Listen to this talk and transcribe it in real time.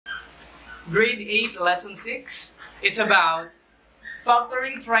Grade 8, Lesson 6. It's about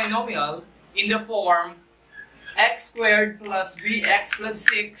factoring trinomial in the form x squared plus bx plus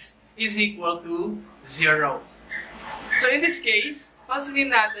 6 is equal to 0. So in this case,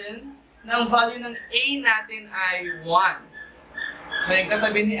 pansinin natin na ang value ng a natin ay 1. So yung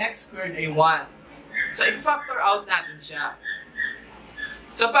katabi ni x squared ay 1. So i-factor out natin siya.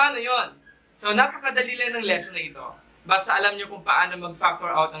 So paano yon? So napakadali lang ng lesson na ito. Basta alam nyo kung paano mag-factor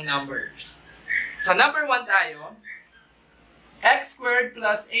out ng numbers. So number 1 tayo. X squared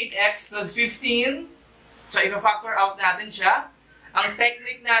plus 8x plus 15. So i-factor out natin siya. Ang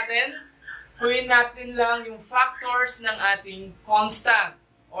technique natin, kunin natin lang yung factors ng ating constant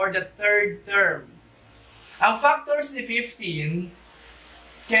or the third term. Ang factors ni 15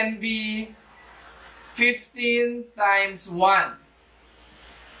 can be 15 times 1.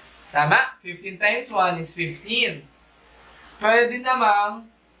 Tama? 15 times 1 is 15. Pwede namang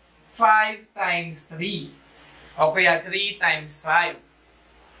 5 times 3. O kaya 3 times 5.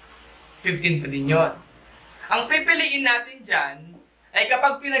 15 pa din yun. Ang pipiliin natin dyan ay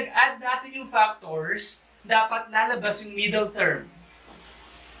kapag pinag-add natin yung factors, dapat lalabas yung middle term.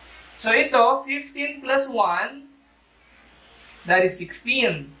 So ito, 15 plus 1, that is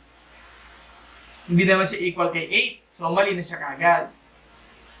 16. Hindi naman siya equal kay 8. So mali na siya kagad.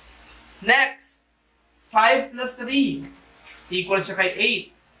 Next, 5 plus 3 equal siya kay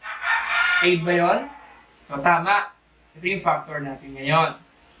 8. 8 ba yun? So tama. Ito yung factor natin ngayon.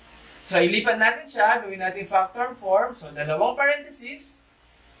 So ilipat natin siya, gawin natin factor form. So dalawang parenthesis.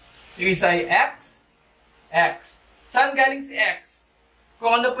 Yung isa ay x, x. Saan galing si x?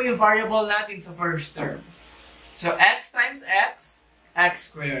 Kung ano po yung variable natin sa first term. So x times x,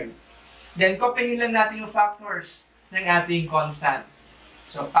 x squared. Then kopyahin lang natin yung factors ng ating constant.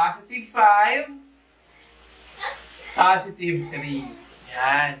 So positive 5, positive 3.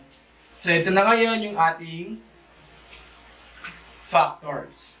 Yan. So ito na ngayon yung ating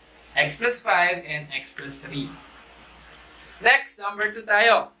factors. X plus 5 and x plus 3. Next, number 2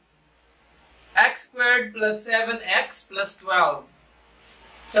 tayo. X squared plus 7x plus 12.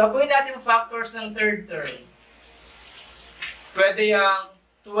 So kunin natin yung factors ng third term. Pwede yung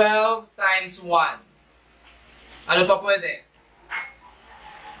 12 times 1. Ano pa pwede?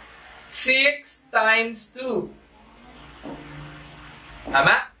 6 times 2.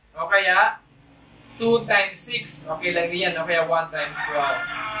 Tama? O kaya 2 times 6. Okay lang yan. O kaya 1 times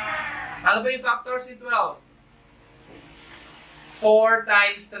 12. Ano ba yung factors ni 12? 4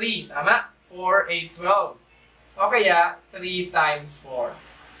 times 3. Tama? 4, 8, 12. O kaya 3 times 4.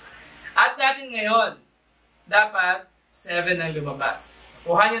 At natin ngayon, dapat 7 ang lumabas.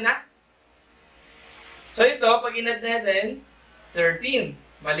 Kuha nyo na? So ito, pag inad natin, 13.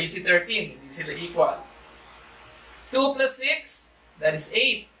 Mali si 13. Hindi sila equal. 2 plus 6, that is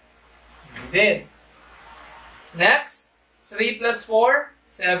 8. Then, next, 3 plus 4,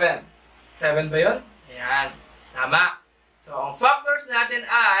 7. 7 ba yun? Ayan. Tama. So, ang factors natin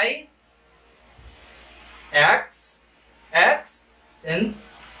ay x, x, then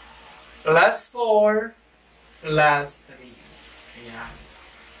plus 4, plus 3. Ayan.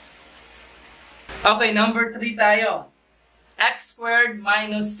 Okay, number 3 tayo. X squared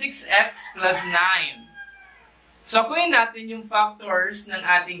minus 6x plus 9. So, kunin natin yung factors ng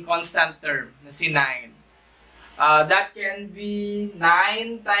ating constant term na si 9. That can be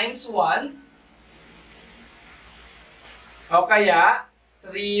 9 times 1. O kaya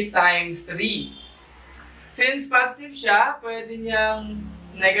 3 times 3. Since positive siya, pwede niyang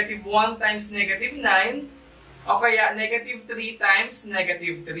negative 1 times negative 9. O kaya negative 3 times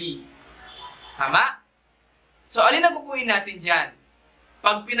negative 3. Tama? So, alin ang kukunin natin dyan?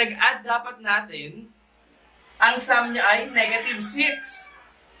 Pag pinag-add dapat natin, ang sum niya ay negative 6.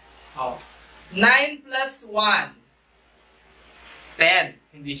 Oh. 9 plus 1. 10.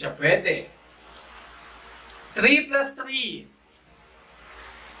 Hindi siya pwede. 3 plus 3.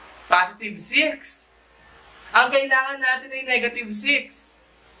 Positive 6. Ang kailangan natin ay negative 6.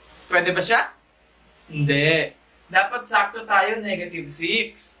 Pwede ba siya? Hindi. Dapat sakto tayo, negative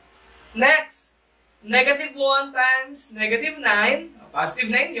 6. Next. Negative 1 times negative 9. Positive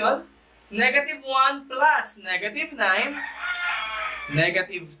 9 yun. Negative 1 plus negative 9.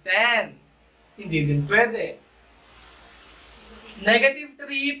 Negative 10. Hindi din pwede. Negative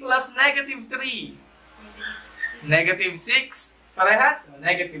 3 plus negative 3. Negative 6. Parehas? So,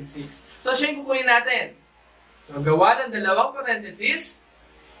 negative 6. So, siya yung kukunin natin. So, gawa ng dalawang parenthesis.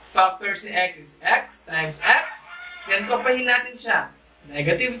 Factors ni x is x times x. Then, kopahin natin siya.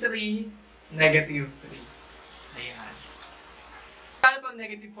 Negative 3. Negative 3. Ayan. Paano pag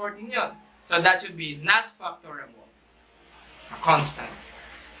negative 14 yun? So that should be not factorable. A constant.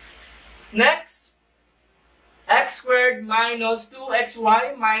 Next, x squared minus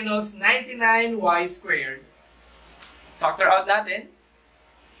 2xy minus 99y squared. Factor out natin.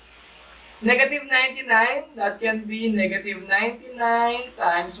 Negative 99, that can be negative 99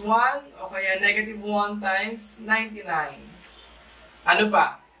 times 1 o kaya negative 1 times 99. Ano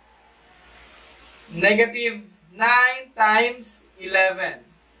pa? Negative 9 times 11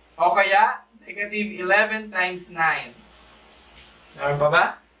 o kaya negative 11 times 9. Meron pa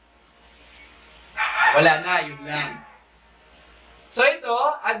ba? Wala na, yun lang. So ito,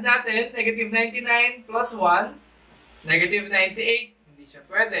 add natin, negative 99 plus 1, negative 98, hindi siya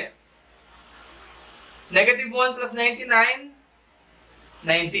pwede. Negative 1 plus 99,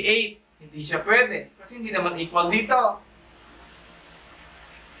 98, hindi siya pwede. Kasi hindi naman equal dito.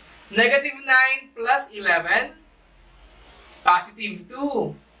 Negative 9 plus 11, positive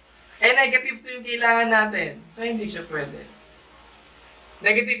 2. Eh, negative 2 yung kailangan natin. So, hindi siya pwede.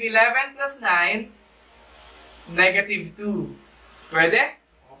 Negative 11 plus 9, negative 2. Pwede?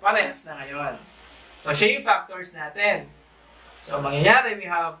 O, parehas na ngayon. So, siya yung factors natin. So, mangyayari, we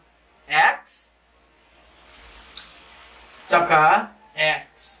have x, tsaka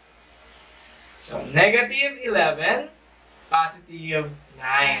x. So, negative 11, positive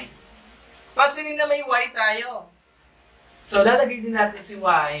 9. Pansinin na may y tayo. So, lalagay din natin si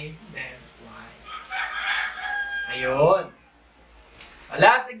y, then y. Ayun.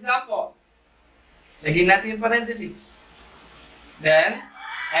 Last example. Lagyan natin yung parentheses. Then,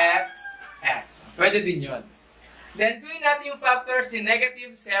 x, x. Pwede din yun. Then, gawin natin yung factors ni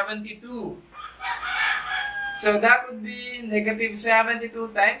negative 72. So, that would be negative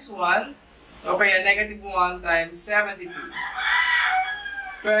 72 times 1. O kaya negative 1 times 72.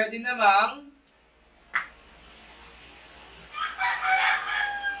 Pwede namang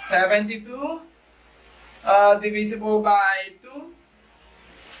 72 divisible by 2.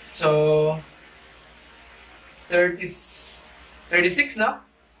 So, 36, no?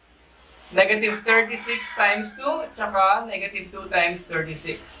 Negative 36 times 2, tsaka negative 2 times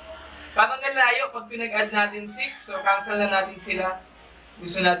 36. Parang nalayo pag pinag-add natin 6, so cancel na natin sila.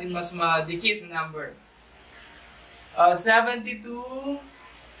 Gusto natin mas madikit na number. 72,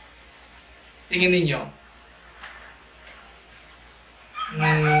 tingin ninyo.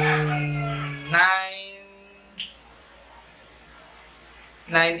 9,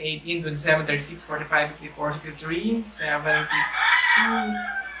 18, 27, 36, 45, 54, 63, 72.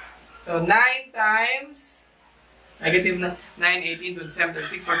 So, 9 times negative 9, 18, 27,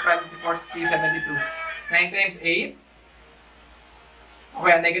 36, 45, 54, 60, 72. 9 times 8.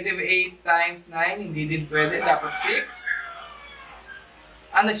 Okay, negative 8 times 9, hindi din pwede. Dapat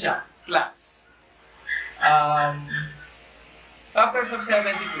 6. Ano siya? Class. Factors of 72.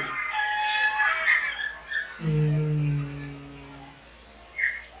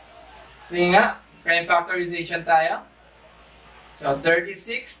 Sige nga, prime factorization tayo. So,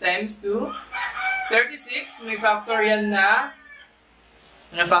 36 times 2. 36, may factor yan na,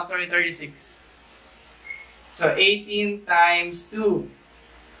 ano factor yung 36? So, 18 times 2.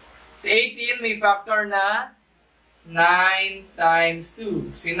 Si 18, may factor na 9 times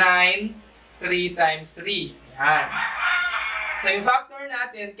 2. Si 9, 3 times 3. Yan. So, yung factor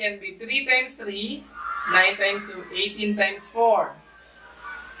natin can be 3 times 3, 9 times 2, 18 times 4.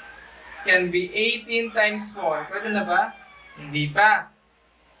 Can be 18 times 4. Pwede na ba? Hindi pa.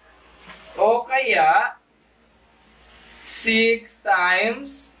 O kaya, 6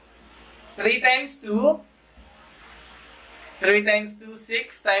 times 3 times 2. 3 times 2,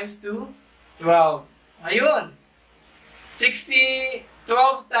 6 times 2, 12. Ayun. 12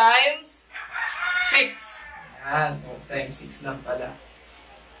 times 6. Yan, 12 times 6 lang pala.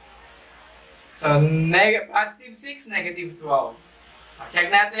 So, positive 6, negative 12.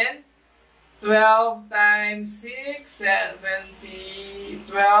 Check natin. 12 times 6, 70,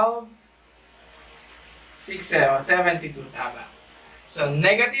 12, 6, 72, tama. So,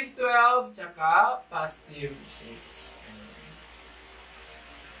 negative 12, tsaka positive 6.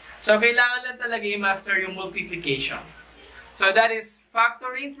 So, kailangan lang talaga i-master yung multiplication. So, that is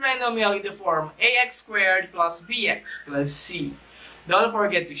factoring trinomial in the form ax squared plus bx plus c. Don't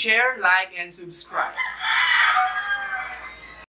forget to share, like, and subscribe.